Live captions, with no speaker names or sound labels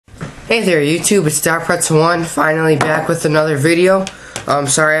Hey there YouTube, it's DarkPretzel1, finally back with another video.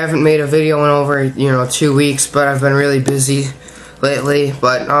 Sorry I haven't made a video in over, 2 weeks, but I've been really busy lately.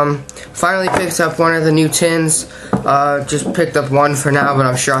 But finally picked up one of the new tins. Just picked up one for now, but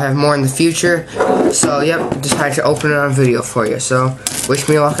I'm sure I'll have more in the future. So yep, decided to open it on video for you. So wish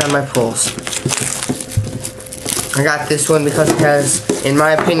me luck on my pulls. I got this one because it has, in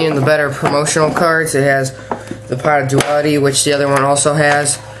my opinion, the better promotional cards. It has the Pot of Duality, which the other one also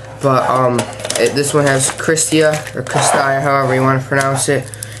has. But this one has Christia, or Christia, however you want to pronounce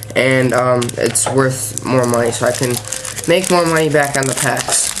it, and it's worth more money, so I can make more money back on the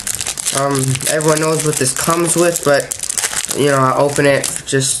packs. Everyone knows what this comes with, but I'll open it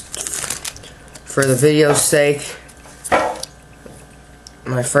just for the video's sake.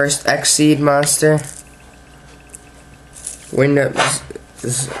 My first X-Seed monster. Wind up.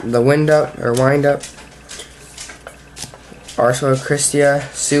 Also Christia,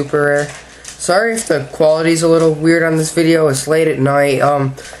 super rare. Sorry if the quality's a little weird on this video. It's late at night.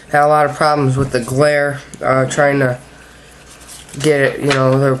 Had a lot of problems with the glare. Trying to get it,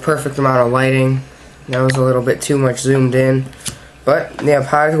 the perfect amount of lighting. That was a little bit too much zoomed in. But yeah,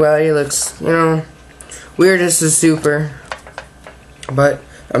 Pot of Duality looks, weird as the super. But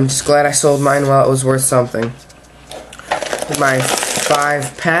I'm just glad I sold mine while it was worth something. My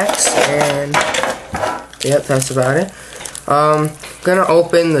 5 packs, and yep, that's about it. Gonna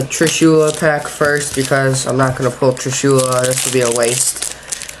open the Trishula pack first because I'm not gonna pull Trishula. This will be a waste.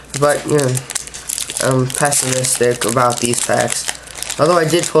 But I'm pessimistic about these packs. Although I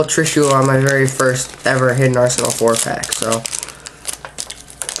did pull Trishula on my very first ever Hidden Arsenal 4 pack. So,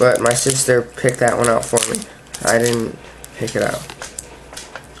 but my sister picked that one out for me. I didn't pick it out.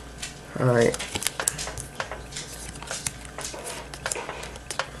 All right.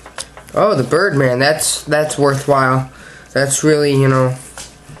 Oh, the Birdman. That's worthwhile. That's really,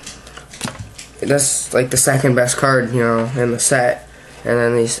 that's like the second best card, in the set. And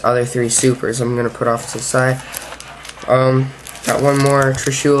then these other 3 supers I'm going to put off to the side. Got one more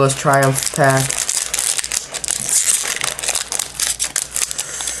Trishula's Triumph pack.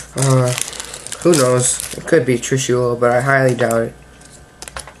 Who knows? It could be Trishula, but I highly doubt it.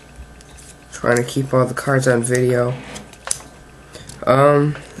 Trying to keep all the cards on video.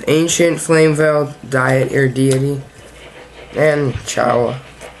 Ancient, Flame Veil, Diet, or Deity, and Chawa.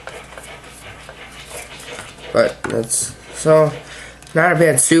 But that's so not a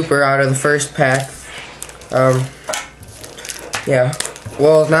bad super out of the first pack. Yeah.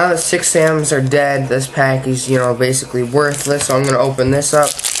 Well, now that 6 Sams are dead, this pack is basically worthless. So I'm gonna open this up.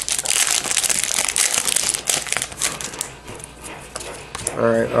 All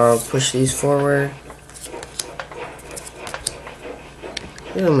right, I'll push these forward.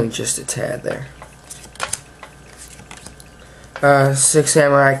 Only just a tad there. 6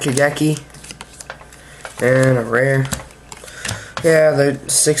 Samurai Kageki. And a rare. Yeah, the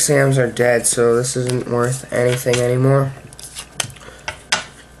 6 Sams are dead, so this isn't worth anything anymore.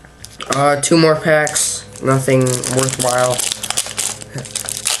 2 more packs. Nothing worthwhile.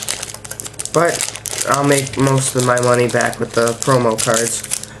 But I'll make most of my money back with the promo cards.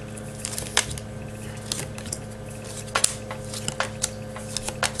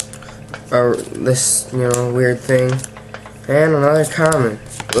 This, weird thing. And another common.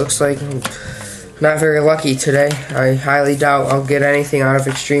 Looks like I'm not very lucky today. I highly doubt I'll get anything out of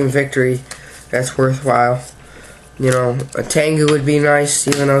Extreme Victory that's worthwhile. A Tengu would be nice,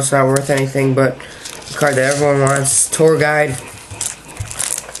 even though it's not worth anything, but the card that everyone wants, Tour Guide.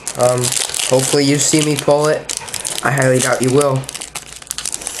 Hopefully you see me pull it. I highly doubt you will.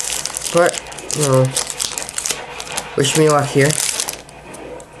 But, wish me luck here.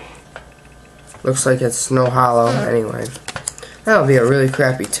 Looks like it's no hollow anyway. That would be a really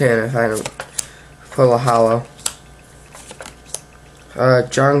crappy tin if I don't pull a hollow.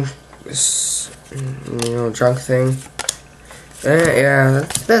 Junk thing. Yeah,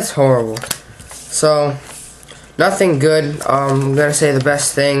 that's horrible. So, nothing good. I'm gonna say the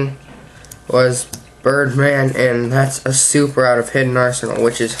best thing was Birdman, and that's a super out of Hidden Arsenal,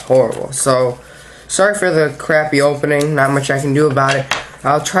 which is horrible. So, sorry for the crappy opening. Not much I can do about it.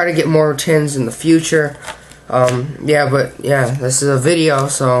 I'll try to get more tins in the future. This is a video,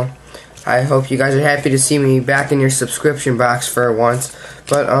 so I hope you guys are happy to see me back in your subscription box for once.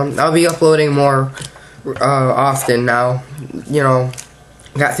 But I'll be uploading more often now.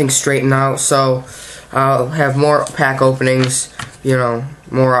 Got things straightened out, so I'll have more pack openings,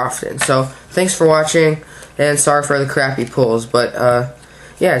 more often. So thanks for watching, and sorry for the crappy pulls. But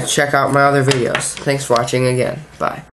yeah, check out my other videos. Thanks for watching again. Bye.